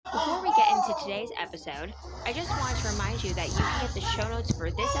into today's episode. I just wanted to remind you that you can get the show notes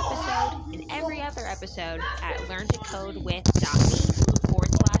for this episode and every other episode at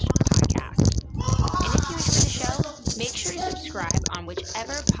learntocodewith.me/podcast. And if you enjoy the show, make sure to subscribe on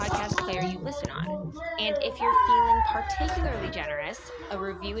whichever podcast player you listen on. And if you're feeling particularly generous, a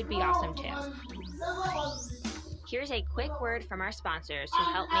review would be awesome too. Here's a quick word from our sponsors who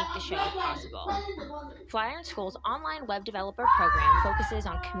help make the show possible. Flatiron School's online web developer program focuses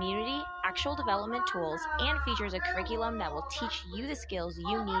on community, actual development tools, and features a curriculum that will teach you the skills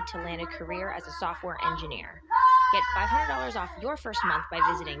you need to land a career as a software engineer. Get $500 off your first month by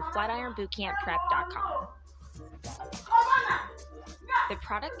visiting flatironbootcampprep.com. The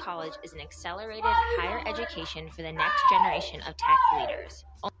Product College is an accelerated higher education for the next generation of tech leaders.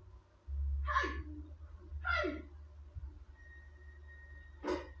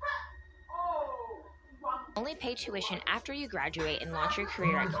 Only pay tuition after you graduate and launch your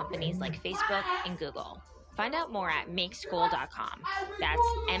career at companies like Facebook and Google. Find out more at makeschool.com. That's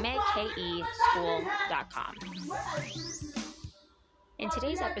MAKE school.com. In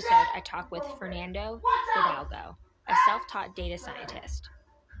today's episode, I talk with Fernando Hidalgo, a self-taught data scientist.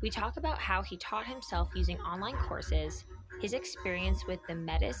 We talk about how he taught himself using online courses, his experience with the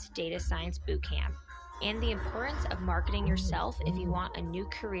Metis Data Science Bootcamp, and the importance of marketing yourself if you want a new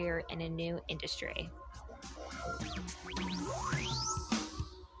career in a new industry.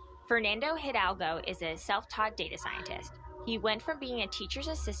 Fernando Hidalgo is a self-taught data scientist. He went from being a teacher's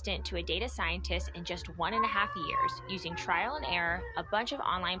assistant to a data scientist in just 1.5 years, using trial and error, a bunch of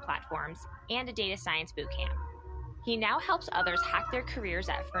online platforms, and a data science bootcamp. He now helps others hack their careers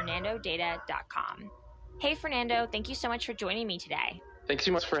at fernandodata.com. Hey, Fernando, thank you so much for joining me today. Thanks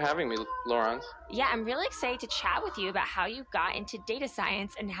so much for having me, Laurence. Yeah, I'm really excited to chat with you about how you got into data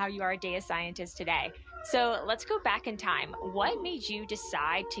science and how you are a data scientist today. So let's go back in time. What made you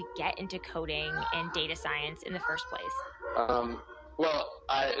decide to get into coding and data science in the first place?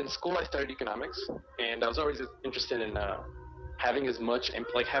 In school I studied economics, and I was always interested in having as much,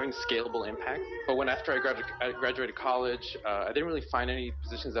 having scalable impact. But after I graduated college, I didn't really find any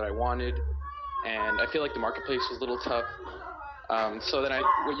positions that I wanted, and I feel like the marketplace was a little tough. So then I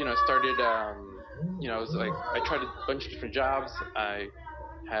started, I tried a bunch of different jobs. I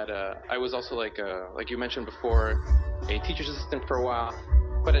was also like you mentioned before, a teacher's assistant for a while.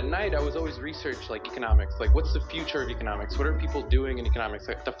 But at night, I was always research economics. What's the future of economics? What are people doing in economics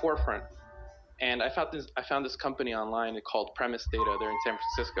at the forefront? And I found this company online called Premise Data. They're in San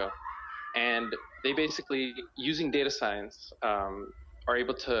Francisco, and they basically, using data science, are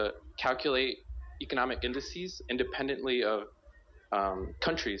able to calculate economic indices independently of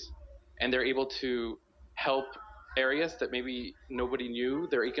countries, and they're able to help areas that maybe nobody knew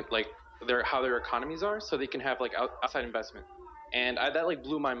how their economies are, so they can have outside investment. And that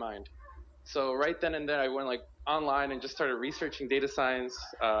blew my mind. So right then and there, I went online and just started researching data science.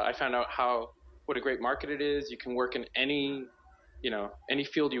 I found out what a great market it is. You can work in any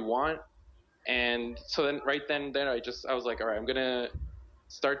field you want. And so then right then and there, I was like, all right, I'm gonna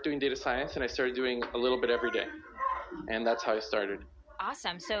start doing data science, and I started doing a little bit every day. And that's how I started.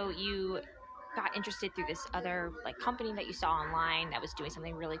 Awesome. So you got interested through this other company that you saw online that was doing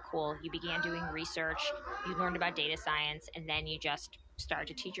something really cool. You began doing research, you learned about data science, and then you just started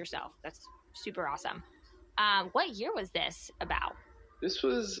to teach yourself. That's super awesome. What year was this about? This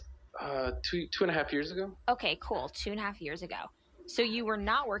was 2.5 years ago. Okay, cool. 2.5 years ago. So you were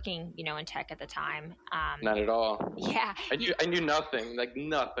not working, in tech at the time. Not at all. Yeah. I knew nothing,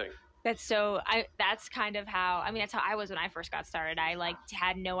 nothing. That's kind of how, that's how I was when I first got started. I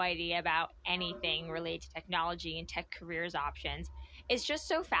had no idea about anything related to technology and tech careers options. It's just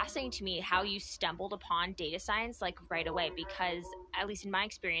so fascinating to me how you stumbled upon data science right away, because at least in my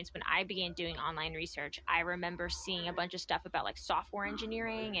experience, when I began doing online research, I remember seeing a bunch of stuff about software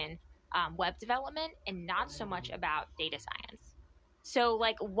engineering and web development, and not so much about data science. So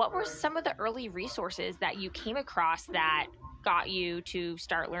what were some of the early resources that you came across that got you to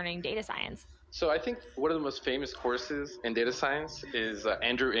start learning data science? So I think one of the most famous courses in data science is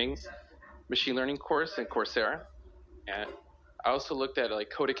Andrew Ng's machine learning course in Coursera. And I also looked at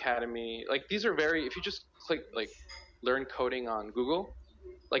Code Academy. These are if you just click learn coding on Google,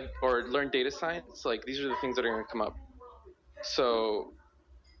 or learn data science, these are the things that are going to come up. So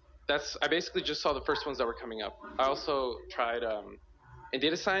I basically just saw the first ones that were coming up. I also tried in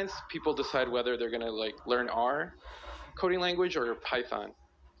data science, people decide whether they're going to learn R coding language or Python.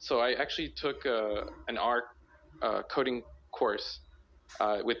 So I actually took an R coding course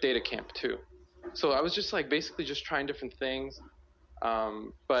with DataCamp too. So I was just basically just trying different things.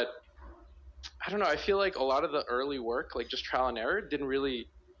 But I don't know, I feel like a lot of the early work, just trial and error, didn't really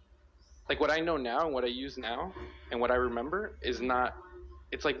like what I know now and what I use now and what I remember is not.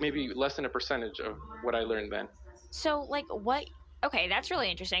 It's like maybe less than a percentage of what I learned then. So like what okay, that's really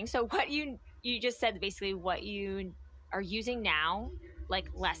interesting. So what you just said basically what you are using now, like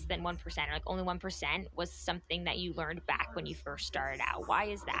less than 1% or like only 1% was something that you learned back when you first started out. Why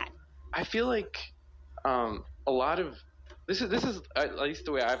is that? I feel like a lot of this is at least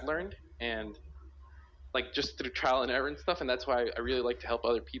the way I've learned, and like just through trial and error and stuff, and that's why I really like to help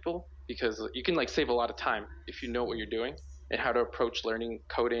other people because you can like save a lot of time if you know what you're doing and how to approach learning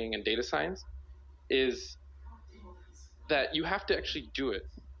coding and data science. Is that you have to actually do it.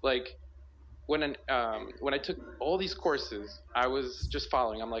 Like when I took all these courses, I was just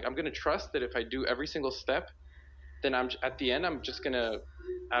following. I'm like, I'm gonna trust that if I do every single step, then I'm at the end, I'm just gonna,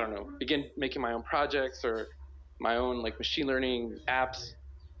 I don't know, begin making my own projects or my own like machine learning apps.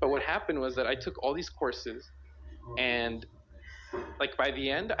 But what happened was that I took all these courses, and like by the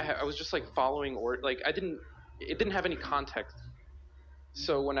end, I was just like following, or like it didn't have any context.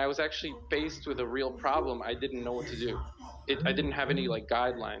 So when I was actually faced with a real problem, I didn't know what to do. I didn't have any like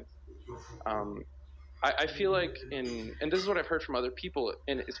guidelines. Um, I feel like and this is what I've heard from other people,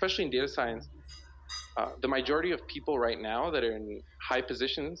 and especially in data science, the majority of people right now that are in high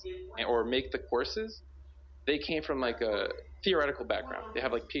positions or make the courses, they came from like a theoretical background. They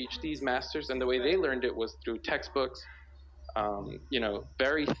have like PhDs, masters, and the way they learned it was through textbooks,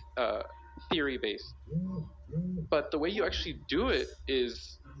 very theory based. But the way you actually do it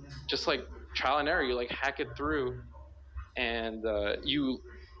is just like trial and error. You like hack it through, and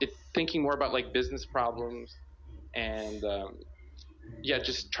thinking more about like business problems and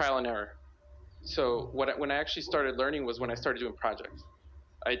just trial and error. So when I actually started learning was when I started doing projects.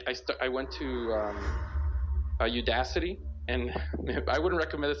 I went to Udacity, and I wouldn't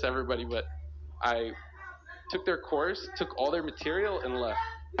recommend this to everybody, but I took their course, took all their material, and left,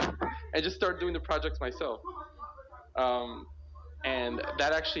 and just started doing the projects myself. Um, and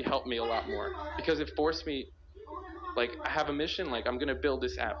that actually helped me a lot more because it forced me, like, I have a mission, like I'm gonna build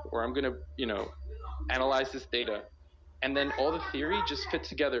this app, or I'm gonna, analyze this data, and then all the theory just fit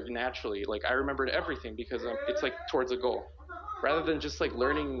together naturally. Like I remembered everything because it's like towards a goal, rather than just like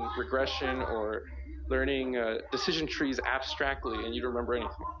learning regression or learning decision trees abstractly and you don't remember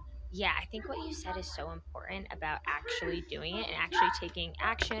anything. Yeah, I think what you said is so important about actually doing it and actually taking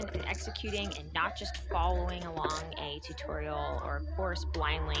action and executing and not just following along a tutorial or a course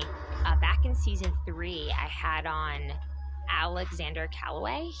blindly. Back in season 3, I had on Alexander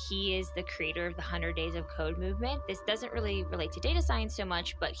Callaway. He is the creator of the 100 Days of Code movement. This doesn't really relate to data science so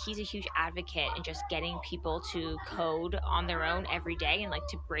much, but he's a huge advocate in just getting people to code on their own every day and like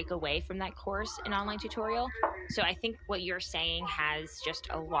to break away from that course and online tutorial. So I think what you're saying has just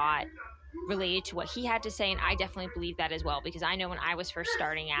a lot related to what he had to say, and I definitely believe that as well, because I know when I was first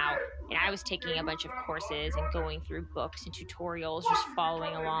starting out and I was taking a bunch of courses and going through books and tutorials, just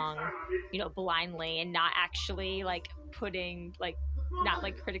following along, blindly and not actually like putting like not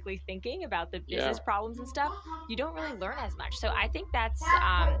like critically thinking about the business problems and stuff, you don't really learn as much. So I think that's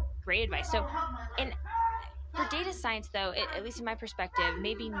great advice. So and for data science though, at least in my perspective,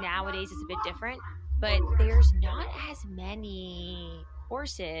 maybe nowadays it's a bit different, but there's not as many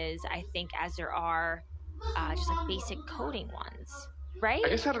courses, I think, as there are just like basic coding ones, right? I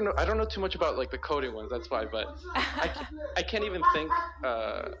guess I don't know. I don't know too much about like the coding ones. That's why, but I can't even think.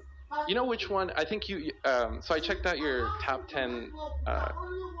 You know which one? I think you. So I checked out your top 10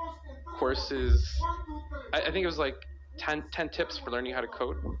 courses. I think it was like 10 tips for learning how to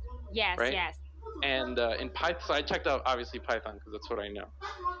code. Yes. Right? Yes. And in Python, so I checked out obviously Python because that's what I know.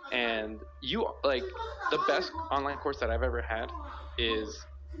 And you like the best online course that I've ever had is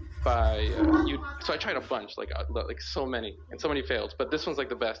by you. So I tried a bunch, like so many, and so many failed, but this one's like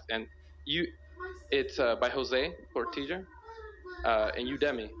the best. And it's by Jose Portilla and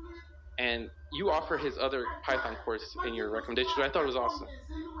Udemy, and you offer his other Python course in your recommendations. I thought it was awesome.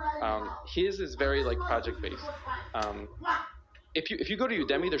 His is very like project based. If you go to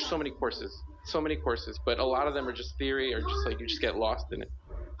Udemy, there's so many courses, but a lot of them are just theory or just like you just get lost in it.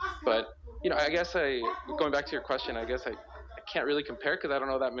 But I guess going back to your question, I guess I can't really compare because I don't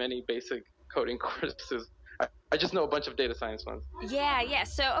know that many basic coding courses. I just know a bunch of data science ones. Yeah.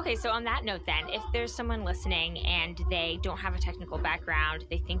 So on that note then, if there's someone listening and they don't have a technical background,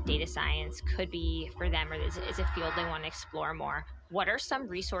 they think data science could be for them or is a field they want to explore more, what are some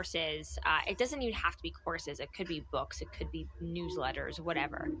resources? It doesn't even have to be courses. It could be books. It could be newsletters,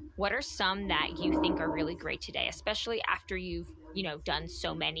 whatever. What are some that you think are really great today, especially after you've, done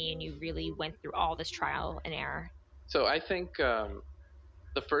so many and you really went through all this trial and error? So I think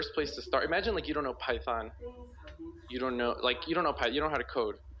the first place to start, imagine like you don't know Python. You don't know Python. You don't know how to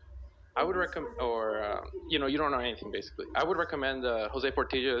code. I would recommend, or you don't know anything basically. I would recommend Jose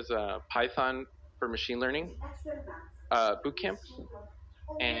Portilla's Python for machine learning bootcamp.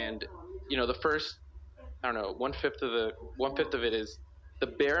 And the first, I don't know, one fifth of it is the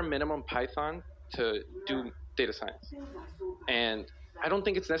bare minimum Python to do data science. And I don't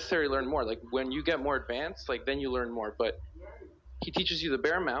think it's necessary to learn more. Like when you get more advanced, like then you learn more. But he teaches you the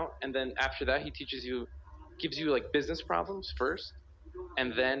bare amount, and then after that he gives you like business problems first,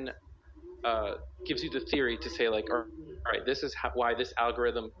 and then gives you the theory to say like, all right, this is why this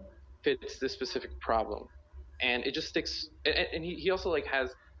algorithm fits this specific problem. And it just sticks. And he also like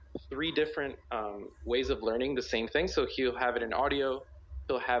has 3 different ways of learning the same thing. So he'll have it in audio,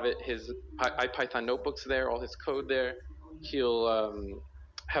 he'll have it his IPython notebooks there, all his code there. He'll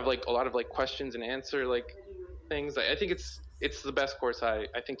have like a lot of like questions and answer like things. I think it's the best course I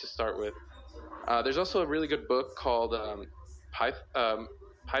think to start with. There's also a really good book called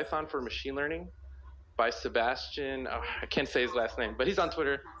Python for Machine Learning by Sebastian. Oh, I can't say his last name, but he's on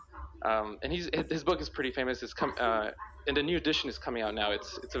Twitter. And his book is pretty famous. And the new edition is coming out now.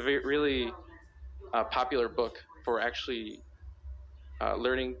 It's a really popular book for actually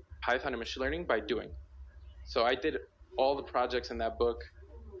learning Python and machine learning by doing. So I did all the projects in that book.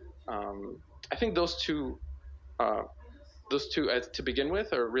 I think those two to begin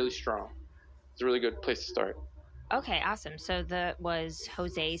with are really strong. It's a really good place to start. Okay, awesome. So that was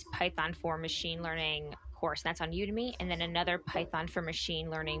Jose's Python for Machine Learning course. That's on Udemy. And then another Python for Machine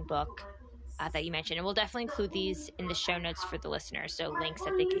Learning book that you mentioned. And we'll definitely include these in the show notes for the listeners, so links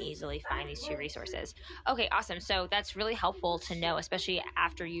that they can easily find these 2 resources. Okay, awesome. So that's really helpful to know, especially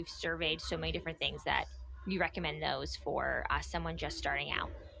after you've surveyed so many different things, that you recommend those for someone just starting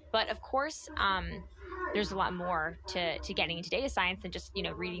out. But of course, there's a lot more to getting into data science than just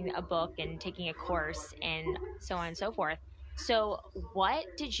reading a book and taking a course and so on and so forth. So what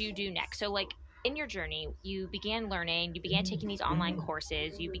did you do next? So like in your journey, you began learning, you began taking these online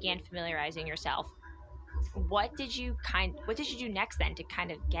courses, you began familiarizing yourself. What did you do next then to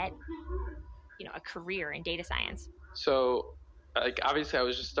kind of get a career in data science? So like obviously I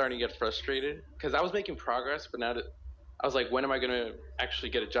was just starting to get frustrated because I was making progress, but now I was like, when am I going to actually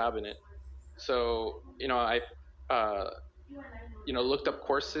get a job in it? So I looked up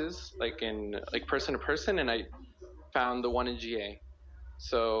courses like in like person to person, and I found the one in GA.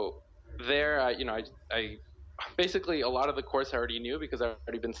 So there, I basically a lot of the course I already knew because I've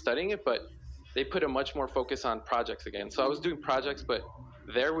already been studying it, but they put a much more focus on projects again. So I was doing projects, but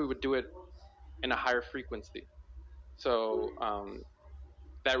there we would do it in a higher frequency. So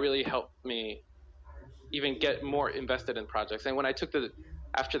that really helped me even get more invested in projects. And when after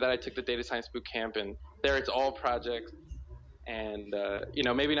that, I took the data science boot camp, and there it's all projects. And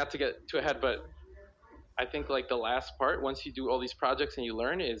maybe not to get too ahead, but I think like the last part, once you do all these projects and you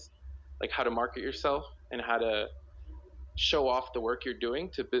learn, is like how to market yourself and how to show off the work you're doing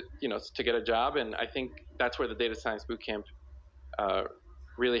to get a job. And I think that's where the data science boot camp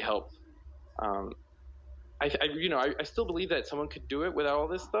really helped. I still believe that someone could do it without all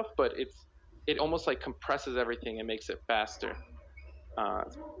this stuff, but it almost like compresses everything and makes it faster.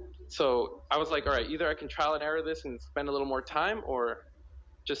 So I was like, all right, either I can trial and error this and spend a little more time, or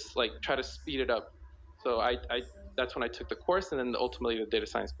just like try to speed it up. So that's when I took the course, and then ultimately the data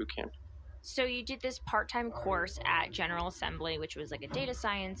science boot camp. So you did this part-time course at General Assembly, which was like a data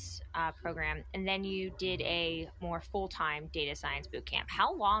science program, and then you did a more full-time data science boot camp.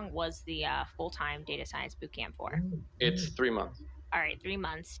 How long was the full-time data science boot camp for? It's 3 months. All right, 3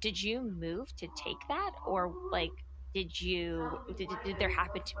 months. Did you move to take that, or like did there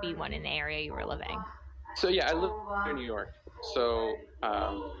happen to be one in the area you were living? So yeah, I lived in New York. So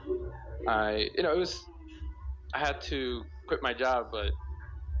I had to quit my job, but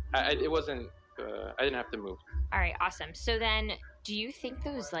it wasn't. I didn't have to move. All right, awesome. So then, do you think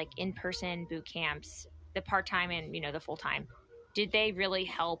those like in-person boot camps, the part-time and the full-time, did they really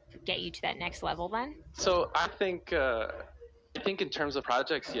help get you to that next level then? So I think in terms of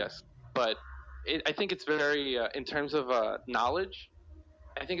projects, yes, but I think it's very in terms of knowledge.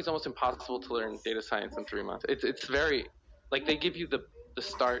 I think it's almost impossible to learn data science in 3 months. It's very like they give you the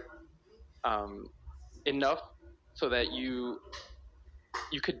start enough so that you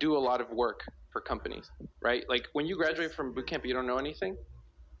could do a lot of work for companies, right? Like when you graduate from boot camp, you don't know anything.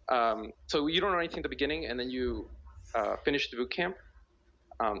 So you don't know anything at the beginning, and then you finish the boot camp.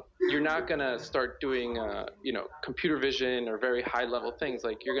 You're not gonna start doing computer vision or very high level things.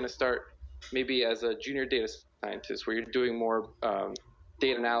 Like you're gonna start maybe as a junior data scientist, where you're doing more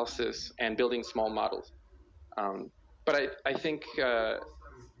data analysis and building small models. But I think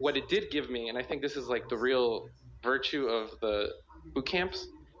what it did give me, and I think this is like the real virtue of the boot camps,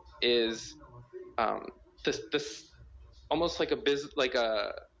 is this almost like a business, like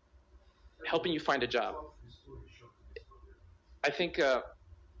a helping you find a job. I think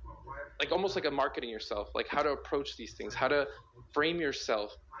like almost like a marketing yourself, like how to approach these things, how to frame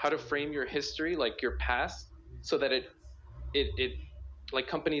yourself, how to frame your history, like your past, so that it like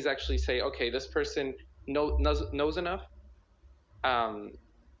companies actually say, okay, this person knows enough.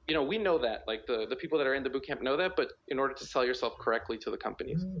 You know, we know that, like the people that are in the boot camp know that, but in order to sell yourself correctly to the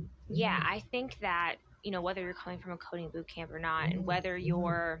companies. Yeah, I think that, whether you're coming from a coding boot camp or not, and whether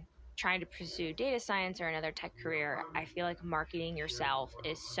you're trying to pursue data science or another tech career, I feel like marketing yourself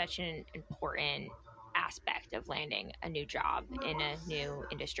is such an important aspect of landing a new job in a new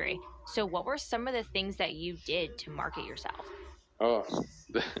industry. So, what were some of the things that you did to market yourself? Oh,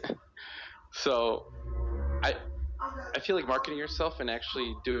 so I I feel like marketing yourself and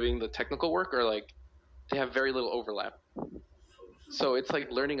actually doing the technical work are like, they have very little overlap. So it's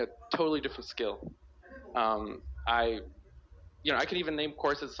like learning a totally different skill. I I can even name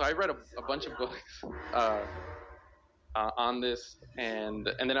courses. So I read a bunch of books on this, and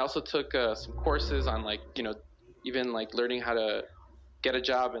then I also took some courses on, like, even like learning how to get a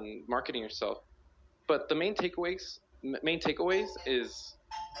job and marketing yourself. But the main takeaways is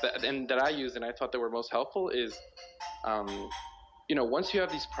that I use, and I thought that were most helpful, is once you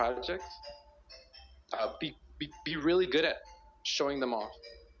have these projects, be really good at showing them off.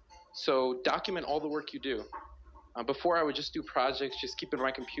 So document all the work you do. Before, I would just do projects, just keep it on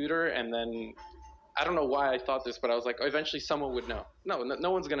my computer, and then I don't know why I thought this, but I was like, oh, eventually someone would know.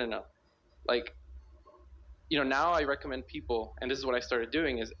 No one's gonna know. Like, now I recommend people, and this is what I started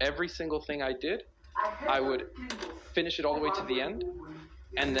doing, is every single thing I did, I would finish it all the way to the end,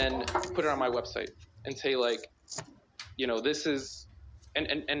 and then put it on my website and say, like, this is, and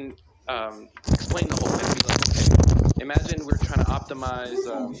explain the whole thing. Be like, okay, imagine we're trying to optimize.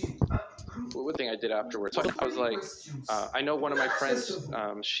 One thing I did afterwards, so I was like, I know one of my friends,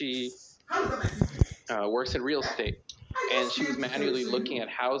 she works in real estate, and she was manually looking at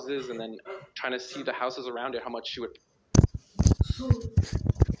houses and then trying to see the houses around it, how much she would. So,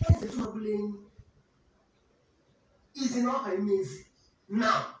 the problem is in our enemies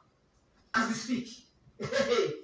now, as we speak.